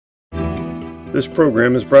This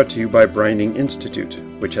program is brought to you by Brinding Institute,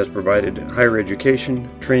 which has provided higher education,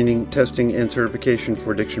 training, testing, and certification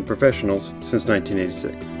for addiction professionals since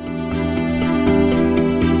 1986.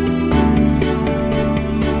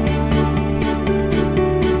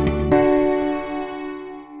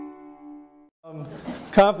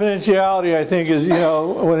 Confidentiality, I think, is,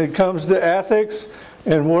 when it comes to ethics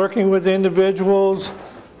and working with individuals,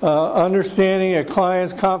 understanding a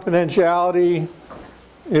client's confidentiality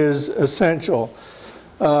is essential.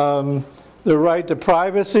 The right to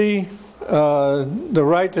privacy, the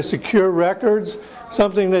right to secure records,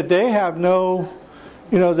 something that they have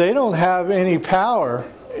they don't have any power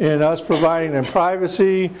in us providing them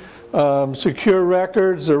privacy, secure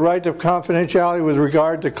records, the right to confidentiality with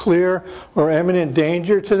regard to clear or imminent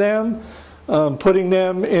danger to them, putting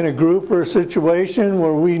them in a group or a situation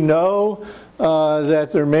where we know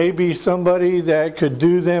that there may be somebody that could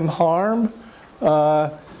do them harm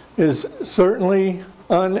is certainly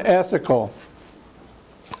unethical.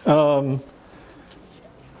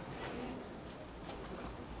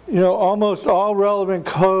 Almost all relevant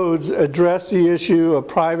codes address the issue of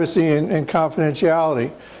privacy and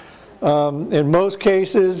confidentiality. In most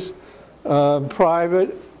cases,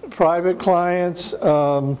 private clients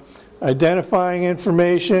identifying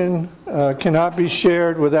information cannot be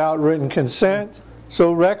shared without written consent.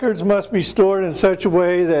 So records must be stored in such a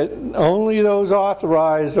way that only those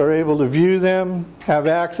authorized are able to view them, have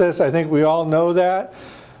access. I think we all know that.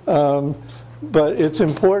 But it's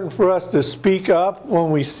important for us to speak up when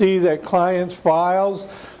we see that clients' files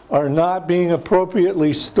are not being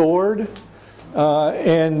appropriately stored.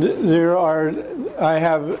 And I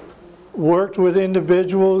have worked with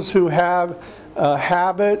individuals who have a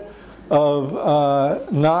habit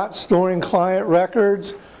of not storing client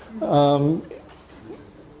records.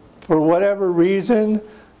 For whatever reason,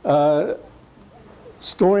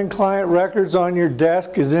 storing client records on your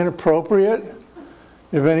desk is inappropriate.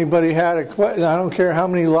 If anybody had a question, I don't care how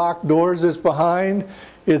many locked doors it's behind,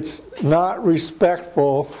 it's not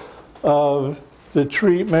respectful of the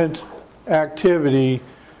treatment activity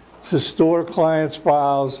to store clients'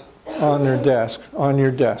 files on your desk.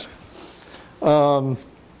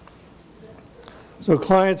 So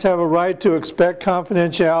clients have a right to expect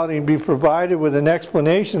confidentiality and be provided with an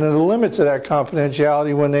explanation of the limits of that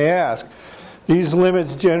confidentiality when they ask. These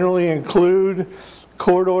limits generally include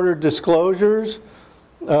court-ordered disclosures,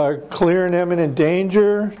 clear and imminent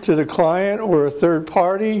danger to the client or a third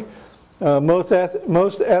party. Most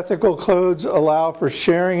ethical codes allow for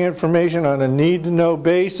sharing information on a need-to-know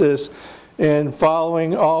basis and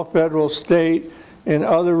following all federal, state, and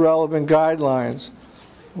other relevant guidelines.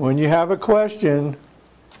 When you have a question,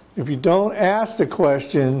 if you don't ask the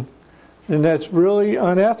question, then that's really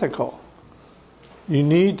unethical. You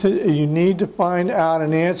need to find out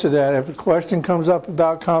an answer to that. If a question comes up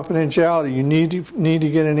about confidentiality, you need to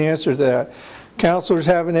get an answer to that. Counselors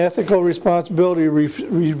have an ethical responsibility to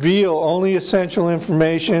reveal only essential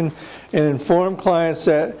information and inform clients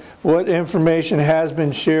that what information has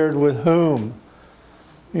been shared with whom.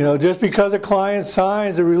 Just because a client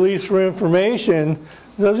signs a release for information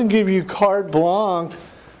doesn't give you carte blanche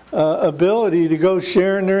ability to go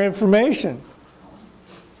sharing their information.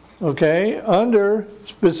 Okay? Only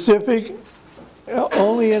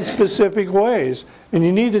in specific ways. And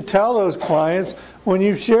you need to tell those clients when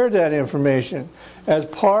you've shared that information. As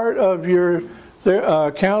part of your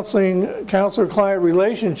counselor-client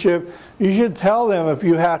relationship, you should tell them if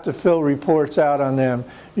you have to fill reports out on them.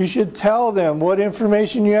 You should tell them what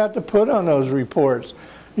information you have to put on those reports.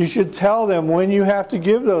 You should tell them when you have to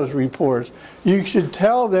give those reports. You should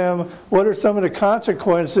tell them what are some of the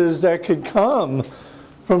consequences that could come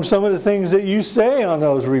from some of the things that you say on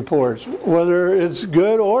those reports, whether it's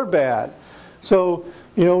good or bad. So,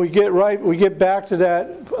 we get back to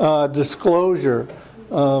that disclosure,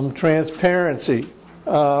 transparency.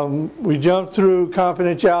 We jumped through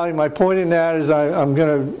confidentiality. My point in that is I'm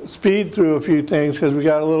going to speed through a few things because we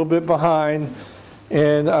got a little bit behind,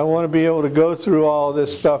 and I want to be able to go through all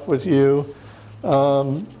this stuff with you.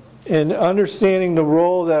 And understanding the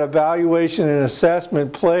role that evaluation and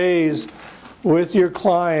assessment plays with your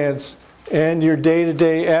clients and your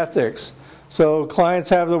day-to-day ethics. So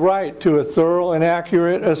clients have the right to a thorough and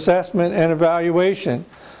accurate assessment and evaluation.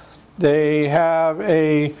 They have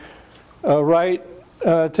a right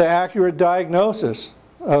to accurate diagnosis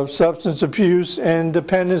of substance abuse and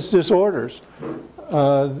dependence disorders.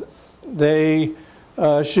 They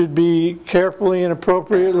should be carefully and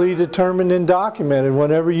appropriately determined and documented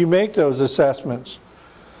whenever you make those assessments.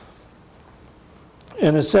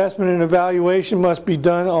 An assessment and evaluation must be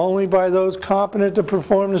done only by those competent to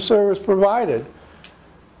perform the service provided.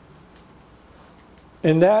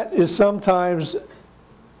 And that is sometimes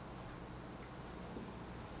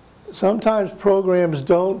programs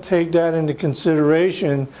don't take that into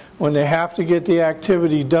consideration when they have to get the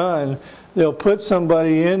activity done. They'll put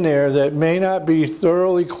somebody in there that may not be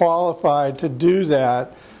thoroughly qualified to do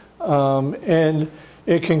that, and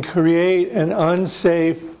it can create an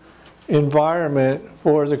unsafe environment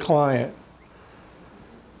for the client.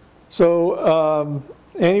 So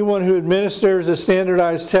anyone who administers a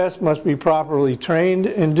standardized test must be properly trained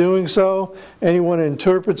in doing so. Anyone who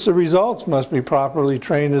interprets the results must be properly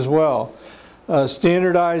trained as well.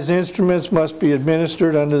 Standardized instruments must be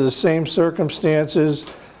administered under the same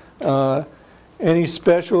circumstances. Any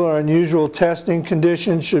special or unusual testing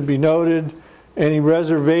conditions should be noted. Any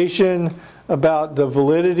reservation about the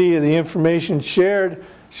validity of the information shared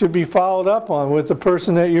should be followed up on with the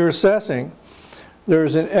person that you're assessing.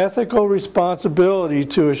 There's an ethical responsibility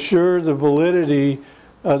to assure the validity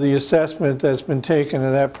of the assessment that's been taken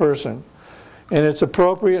of that person and its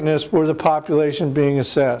appropriateness for the population being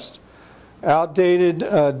assessed. Outdated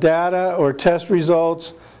data or test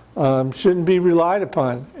results shouldn't be relied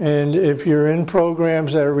upon. And if you're in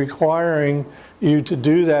programs that are requiring you to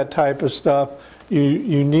do that type of stuff,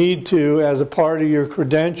 you need to, as a part of your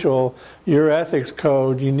credential, your ethics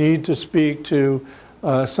code, you need to speak to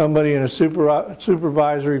somebody in a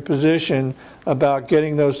supervisory position about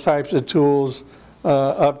getting those types of tools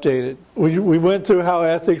updated. We went through how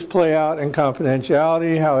ethics play out in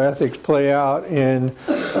confidentiality, how ethics play out in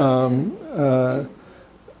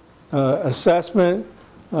assessment.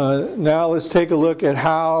 Now let's take a look at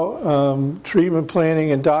how treatment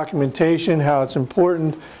planning and documentation, how it's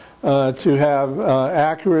important to have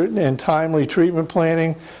accurate and timely treatment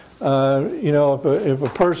planning. You know, if a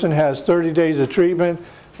person has 30 days of treatment,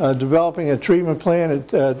 developing a treatment plan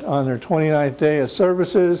on their 29th day of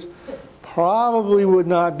services probably would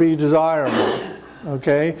not be desirable.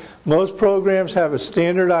 Okay, most programs have a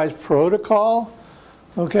standardized protocol.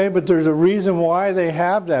 Okay, but there's a reason why they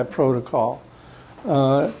have that protocol.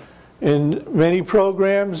 And many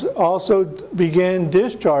programs also begin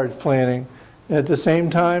discharge planning at the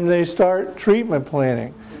same time they start treatment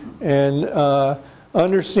planning. And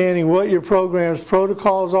understanding what your program's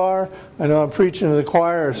protocols are. I know I'm preaching to the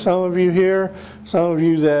choir, some of you here, some of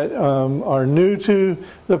you that are new to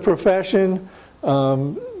the profession.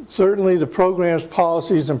 Certainly the program's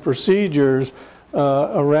policies and procedures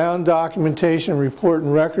around documentation, report,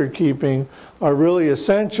 and record keeping are really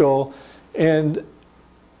essential, and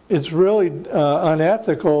it's really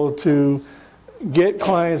unethical to get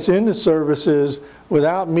clients into services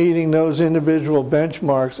without meeting those individual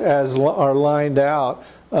benchmarks as are lined out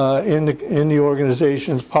in the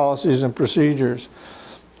organization's policies and procedures.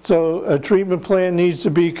 So a treatment plan needs to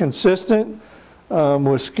be consistent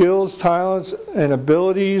with skills, talents, and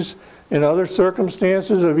abilities and other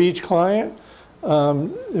circumstances of each client.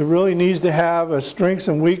 It really needs to have a strengths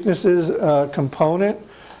and weaknesses component.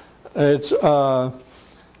 It's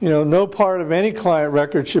you know, no part of any client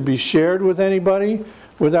record should be shared with anybody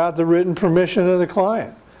without the written permission of the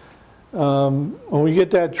client. When we get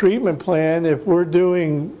that treatment plan, if we're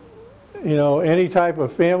doing, you know, any type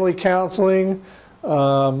of family counseling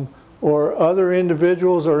or other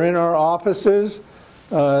individuals are in our offices,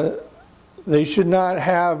 they should not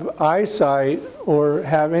have eyesight or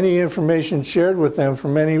have any information shared with them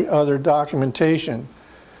from any other documentation.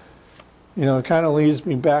 You know, it kind of leads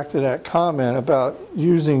me back to that comment about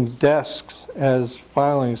using desks as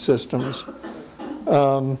filing systems.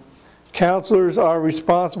 Counselors are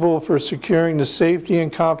responsible for securing the safety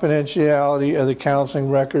and confidentiality of the counseling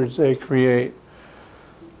records they create.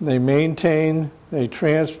 They maintain, they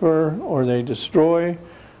transfer, or they destroy,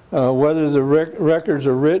 whether the records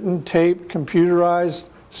are written, taped, computerized,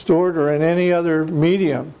 stored, or in any other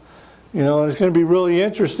medium. You know, and it's going to be really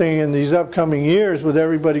interesting in these upcoming years with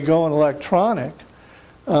everybody going electronic,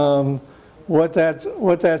 what that's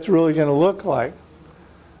really going to look like.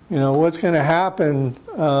 You know, what's going to happen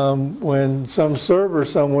when some server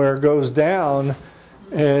somewhere goes down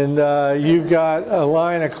and you've got a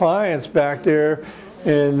line of clients back there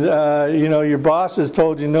and, you know, your boss has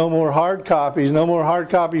told you no more hard copies, no more hard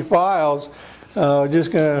copy files,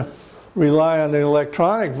 just going to rely on the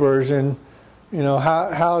electronic version. You know,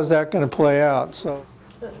 how is that going to play out? So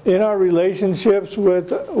in our relationships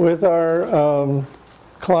with our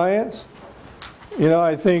clients, you know,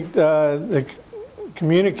 I think the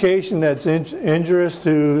communication that's injurious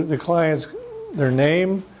to the client's, their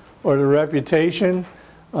name or their reputation,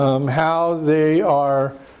 how they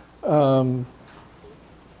are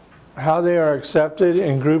accepted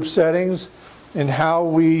in group settings, and how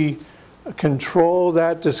we control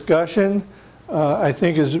that discussion I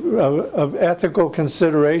think is of ethical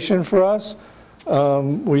consideration for us.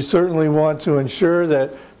 We certainly want to ensure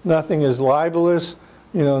that nothing is libelous,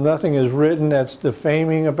 nothing is written that's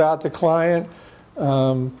defaming about the client.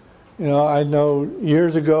 I know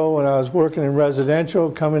years ago when I was working in residential,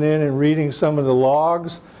 coming in and reading some of the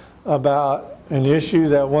logs about an issue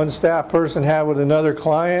that one staff person had with another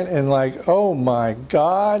client, and like, oh my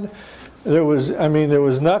God, there was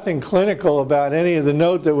nothing clinical about any of the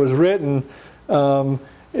note that was written.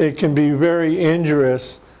 It can be very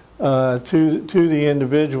injurious to the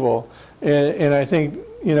individual, and I think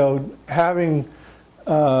having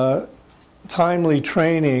timely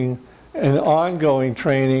training and ongoing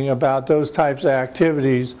training about those types of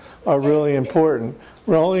activities are really important.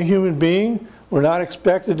 We're only a human being. We're not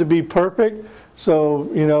expected to be perfect. So,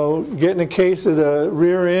 getting a case of the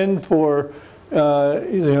rear end for,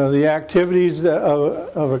 the activities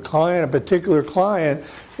of a client, a particular client,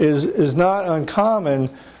 is not uncommon,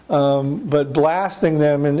 but blasting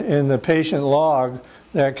them in the patient log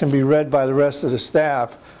that can be read by the rest of the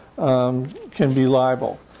staff can be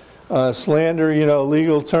libel. Slander,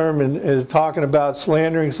 legal term, is talking about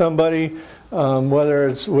slandering somebody, whether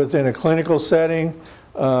it's within a clinical setting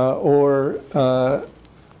or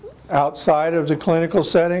outside of the clinical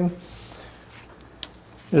setting,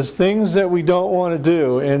 is things that we don't want to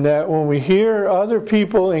do, and that when we hear other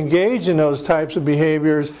people engage in those types of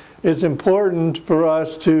behaviors, it's important for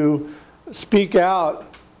us to speak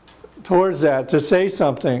out towards that, to say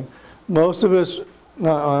something. Most of us,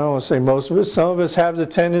 no, I don't want to say most of us, some of us have the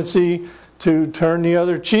tendency to turn the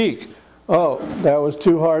other cheek. Oh, that was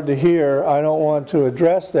too hard to hear, I don't want to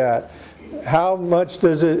address that. How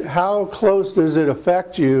close does it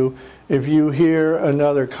affect you if you hear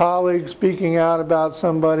another colleague speaking out about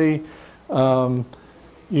somebody? You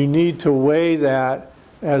need to weigh that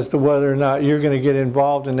as to whether or not you're going to get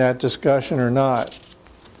involved in that discussion or not.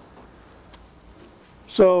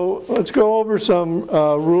 So let's go over some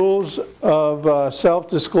rules of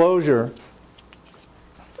self-disclosure.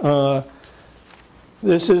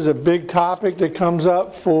 This is a big topic that comes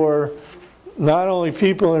up for not only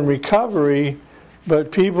people in recovery,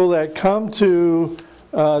 but people that come to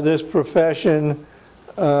this profession.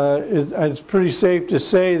 It's pretty safe to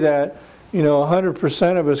say that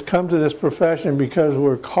 100% of us come to this profession because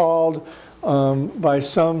we're called by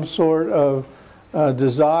some sort of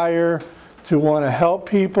desire to want to help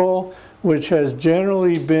people, which has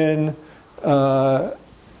generally been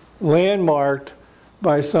landmarked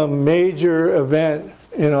by some major event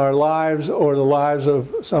in our lives or the lives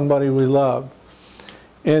of somebody we love.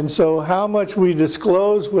 And so how much we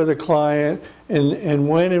disclose with a client and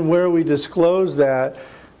when and where we disclose that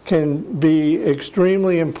can be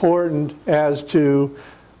extremely important as to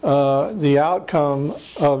the outcome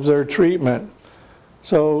of their treatment.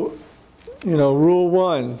 So, rule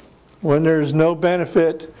 1, when there's no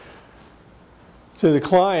benefit to the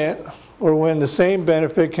client, or when the same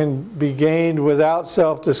benefit can be gained without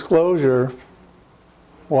self-disclosure,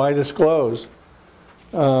 why disclose?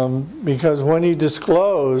 Because when you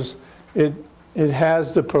disclose, it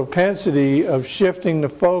has the propensity of shifting the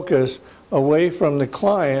focus away from the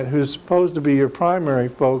client, who's supposed to be your primary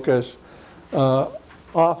focus,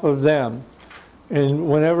 off of them. And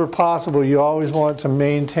whenever possible, you always want to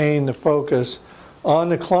maintain the focus on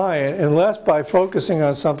the client, unless by focusing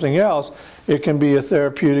on something else, it can be a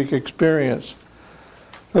therapeutic experience.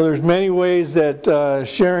 So there's many ways that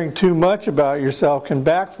sharing too much about yourself can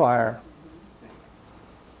backfire.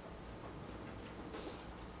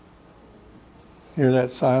 Hear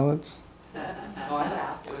that silence?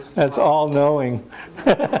 That's all-knowing.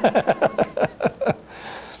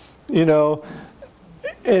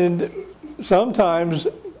 And sometimes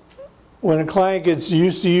when a client gets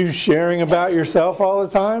used to you sharing about yourself all the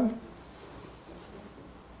time,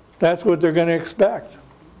 that's what they're going to expect. So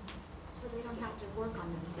they don't have to work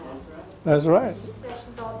on themselves. That's right. The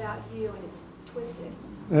session's all about you and it's twisted.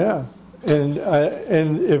 Yeah.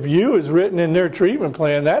 And if you is written in their treatment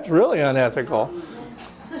plan, that's really unethical.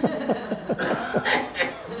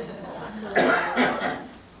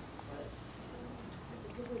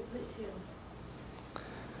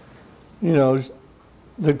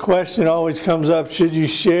 The question always comes up, should you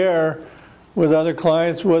share with other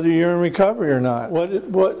clients whether you're in recovery or not?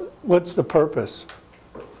 What's the purpose?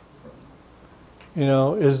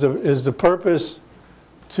 Is the purpose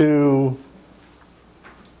to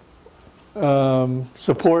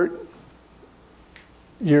support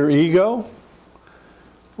your ego?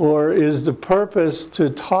 Or is the purpose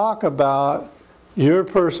to talk about your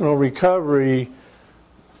personal recovery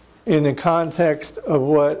in the context of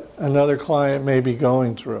what another client may be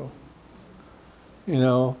going through?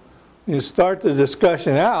 you start the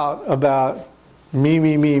discussion out about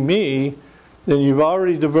me, then you've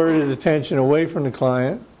already diverted attention away from the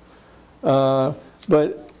client.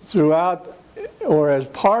 But throughout or as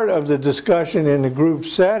part of the discussion in the group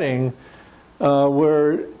setting,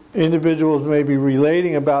 where individuals may be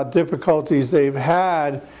relating about difficulties they've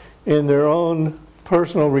had in their own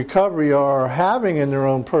personal recovery or are having in their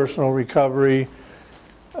own personal recovery,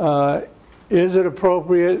 is it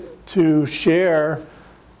appropriate to share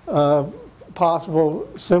possible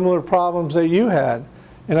similar problems that you had?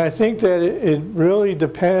 And I think that it really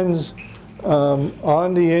depends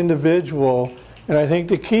on the individual, and I think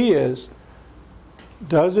the key is,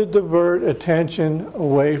 does it divert attention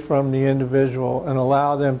away from the individual and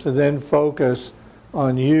allow them to then focus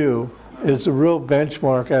on you is the real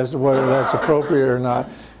benchmark as to whether that's appropriate or not.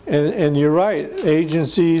 And you're right,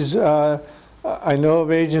 agencies, I know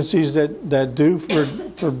of agencies that do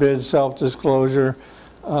forbid self-disclosure.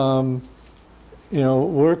 We're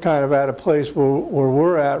kind of at a place where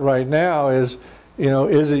we're at right now is,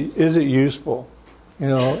 is it useful?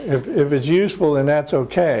 If it's useful, then that's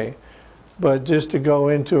okay. But just to go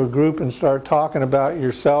into a group and start talking about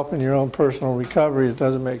yourself and your own personal recovery, it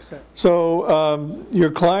doesn't make sense. So your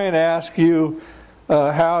client asks you,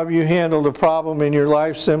 how have you handled a problem in your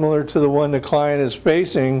life similar to the one the client is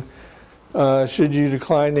facing? Should you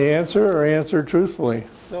decline the answer or answer truthfully?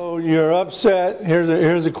 So you're upset.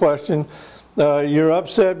 Here's a question. You're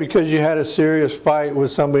upset because you had a serious fight with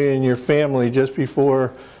somebody in your family just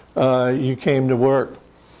before you came to work.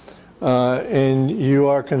 And you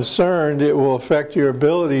are concerned it will affect your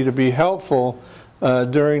ability to be helpful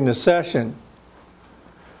during the session.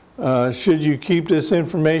 Should you keep this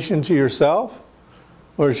information to yourself,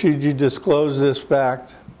 or should you disclose this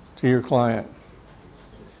fact to your client?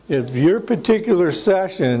 If your particular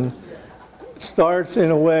session starts in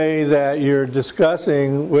a way that you're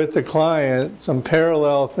discussing with the client some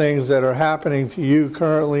parallel things that are happening to you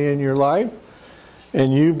currently in your life,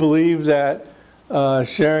 and you believe that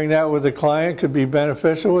sharing that with the client could be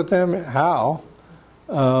beneficial with them, how?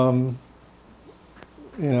 I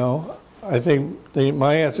think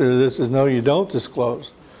my answer to this is no, you don't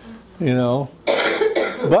disclose. But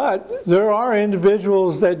there are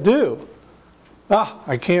individuals that do.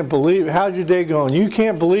 I can't believe, how's your day going? You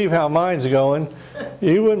can't believe how mine's going.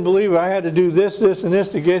 You wouldn't believe I had to do this, and this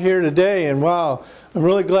to get here today, and wow, I'm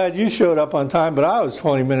really glad you showed up on time, but I was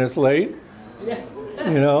 20 minutes late.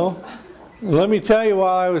 Let me tell you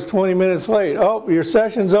why I was 20 minutes late. Oh, your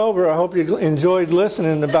session's over. I hope you enjoyed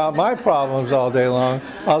listening about my problems all day long.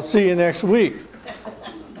 I'll see you next week.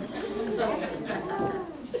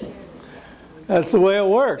 That's the way it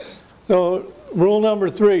works. So rule number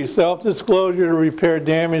 3, self-disclosure to repair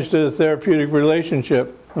damage to the therapeutic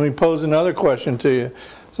relationship. Let me pose another question to you.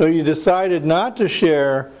 So you decided not to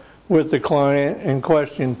share with the client in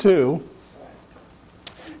question 2,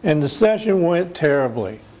 and the session went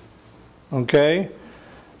terribly. Okay?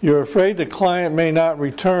 You're afraid the client may not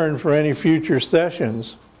return for any future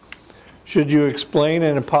sessions. Should you explain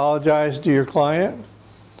and apologize to your client,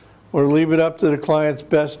 or leave it up to the client's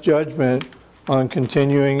best judgment on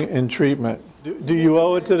continuing in treatment? Do you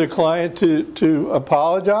owe it to the client to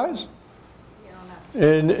apologize?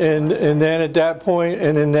 And then at that point,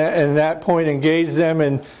 and in that point, engage them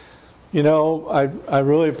and, I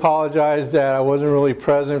really apologize that I wasn't really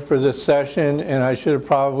present for this session, and I should have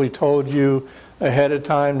probably told you ahead of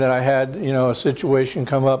time that I had, a situation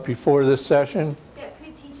come up before this session. That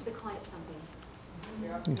could teach the client something.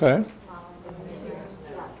 Okay.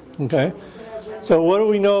 Okay. So what do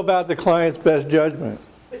we know about the client's best judgment?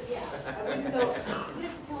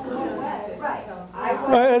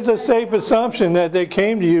 Well, it's a safe assumption that they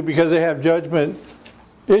came to you because they have judgment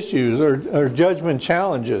issues or judgment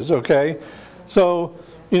challenges, okay? So,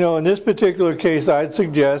 in this particular case, I'd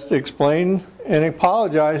suggest explain and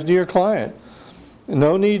apologize to your client.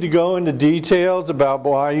 No need to go into details about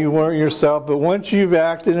why you weren't yourself, but once you've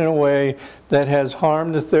acted in a way that has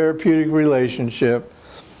harmed the therapeutic relationship,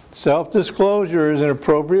 self-disclosure is an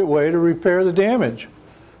appropriate way to repair the damage.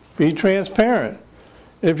 Be transparent.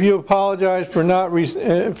 If you apologize for not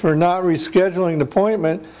rescheduling the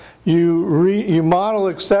appointment, you model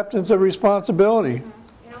acceptance of responsibility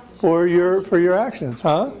for your actions,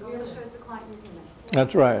 huh? It also shows the client you're human.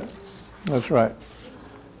 That's right. That's right.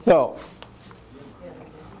 So,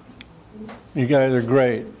 you guys are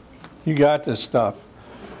great. You got this stuff.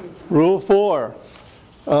 Rule 4.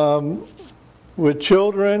 With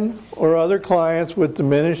children or other clients with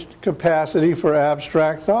diminished capacity for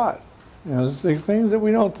abstract thought. The things that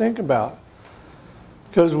we don't think about.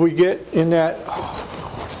 Because we get in that,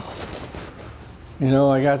 You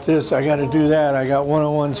know, I got this, I got to do that, I got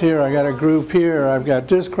one-on-ones here, I got a group here, I've got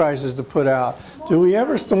this crisis to put out.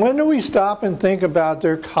 When do we stop and think about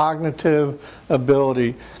their cognitive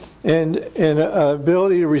ability and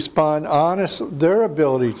ability to respond their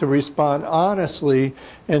ability to respond honestly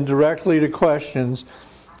and directly to questions,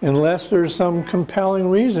 unless there's some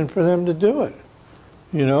compelling reason for them to do it?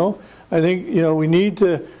 You know, I think, you know, we need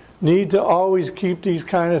to always keep these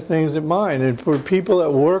kind of things in mind. And for people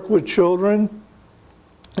that work with children,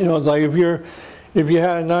 you know, it's like if you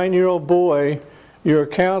had a 9-year-old boy you're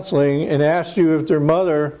counseling and asked you if their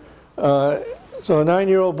mother, so a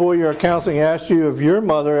 9-year-old boy you're counseling asked you if your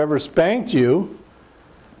mother ever spanked you,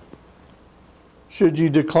 should you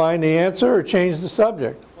decline the answer or change the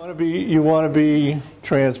subject? You want to be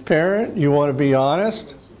transparent, you want to be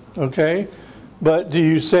honest, okay? But do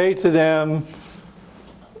you say to them,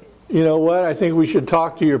 you know what, I think we should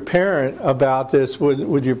talk to your parent about this.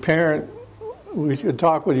 We should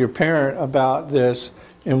talk with your parent about this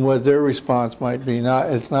and what their response might be.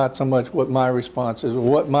 It's not so much what my response is.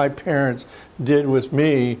 What my parents did with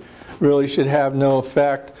me really should have no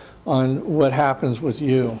effect on what happens with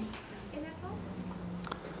you.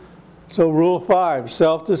 So Rule 5,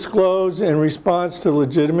 self-disclose in response to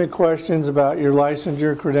legitimate questions about your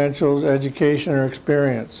licensure, credentials, education, or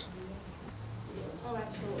experience.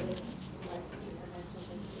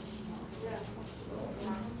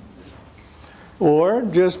 Or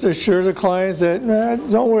just assure the client that,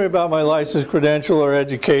 don't worry about my license, credential, or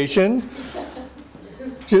education.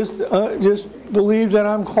 Just believe that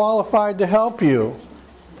I'm qualified to help you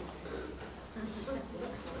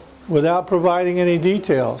without providing any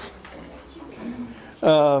details.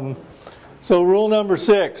 So rule number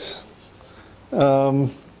 6,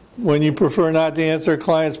 when you prefer not to answer a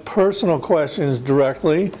client's personal questions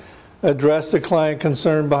directly, address the client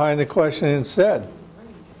concern behind the question instead.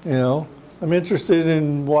 You know, I'm interested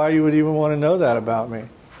in why you would even want to know that about me.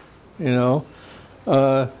 You know,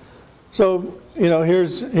 so you know,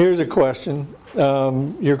 here's a question.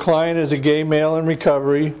 Your client is a gay male in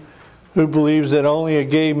recovery who believes that only a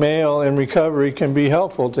gay male in recovery can be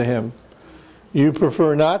helpful to him. You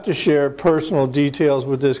prefer not to share personal details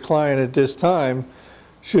with this client at this time.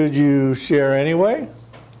 Should you share anyway?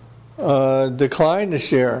 Decline to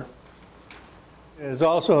share. It's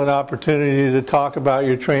also an opportunity to talk about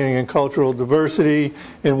your training in cultural diversity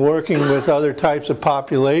and working with other types of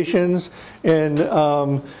populations. And,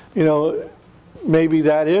 you know, maybe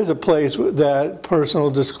that is a place that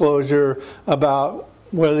personal disclosure about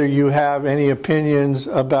whether you have any opinions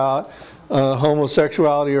about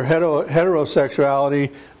homosexuality or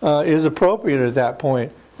heterosexuality is appropriate at that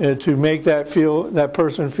point, to make that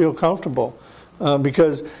person feel comfortable.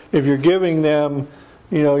 Because if you're giving them,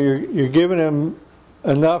 you know, you're giving them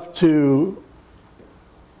enough to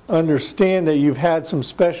understand that you've had some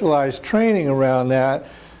specialized training around that,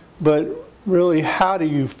 but really, how do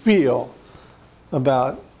you feel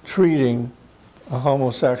about treating a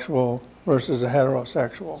homosexual versus a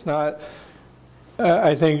heterosexual? It's not,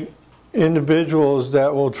 I think, individuals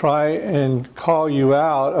that will try and call you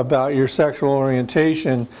out about your sexual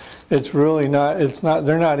orientation, it's really not,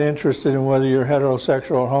 they're not interested in whether you're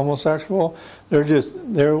heterosexual or homosexual.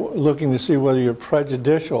 They're looking to see whether you're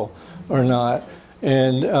prejudicial or not.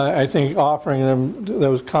 And I think offering them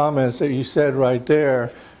those comments that you said right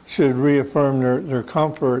there should reaffirm their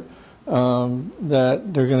comfort that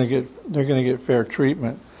they're going to get fair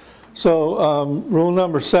treatment. So rule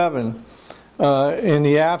number 7, in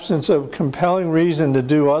the absence of compelling reason to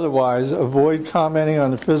do otherwise, avoid commenting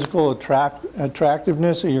on the physical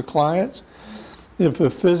attractiveness of your clients. If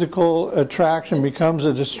a physical attraction becomes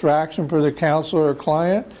a distraction for the counselor or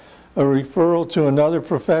client, a referral to another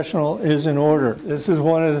professional is in order. This is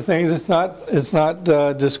one of the things, it's not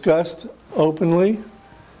discussed openly,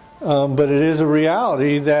 but it is a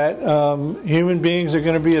reality that human beings are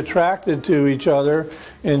going to be attracted to each other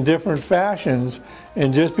in different fashions.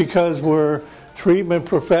 And just because we're treatment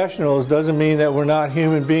professionals doesn't mean that we're not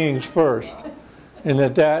human beings first. And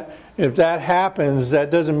if that happens, that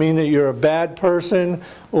doesn't mean that you're a bad person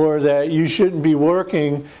or that you shouldn't be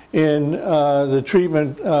working in the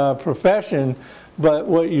treatment profession. But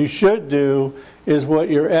what you should do is what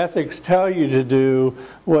your ethics tell you to do,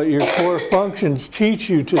 what your core functions teach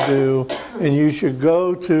you to do, and you should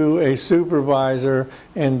go to a supervisor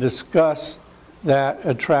and discuss that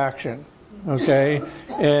attraction, okay?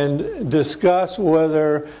 And discuss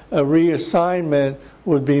whether a reassignment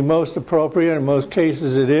would be most appropriate. In most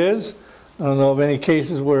cases it is. I don't know of any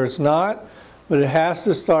cases where it's not, but it has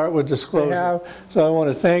to start with disclosure. So I want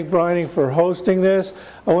to thank Brining for hosting this.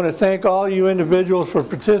 I want to thank all you individuals for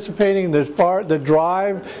participating. The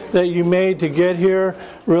drive that you made to get here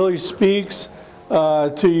really speaks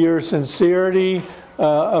to your sincerity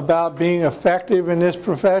about being effective in this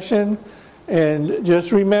profession. And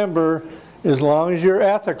just remember, as long as you're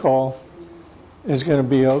ethical, it's going to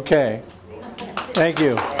be okay. Thank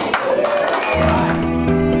you.